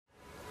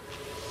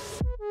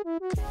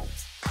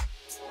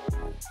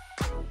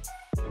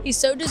He's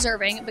so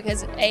deserving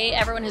because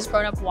everyone has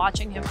grown up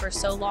watching him for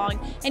so long,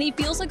 and he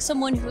feels like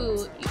someone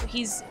who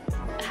he's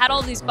had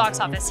all these box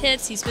office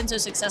hits. He's been so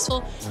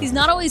successful. He's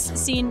not always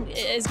seen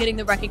as getting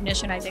the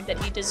recognition I think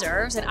that he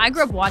deserves. And I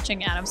grew up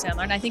watching Adam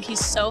Sandler, and I think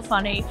he's so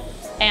funny.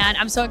 And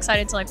I'm so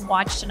excited to like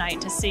watch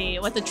tonight to see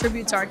what the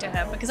tributes are to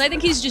him, because I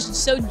think he's just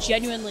so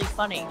genuinely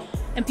funny.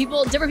 And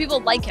different people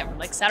like him, from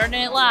like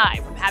Saturday Night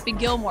Live, from Happy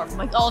Gilmore, from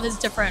like all of his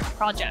different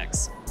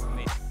projects.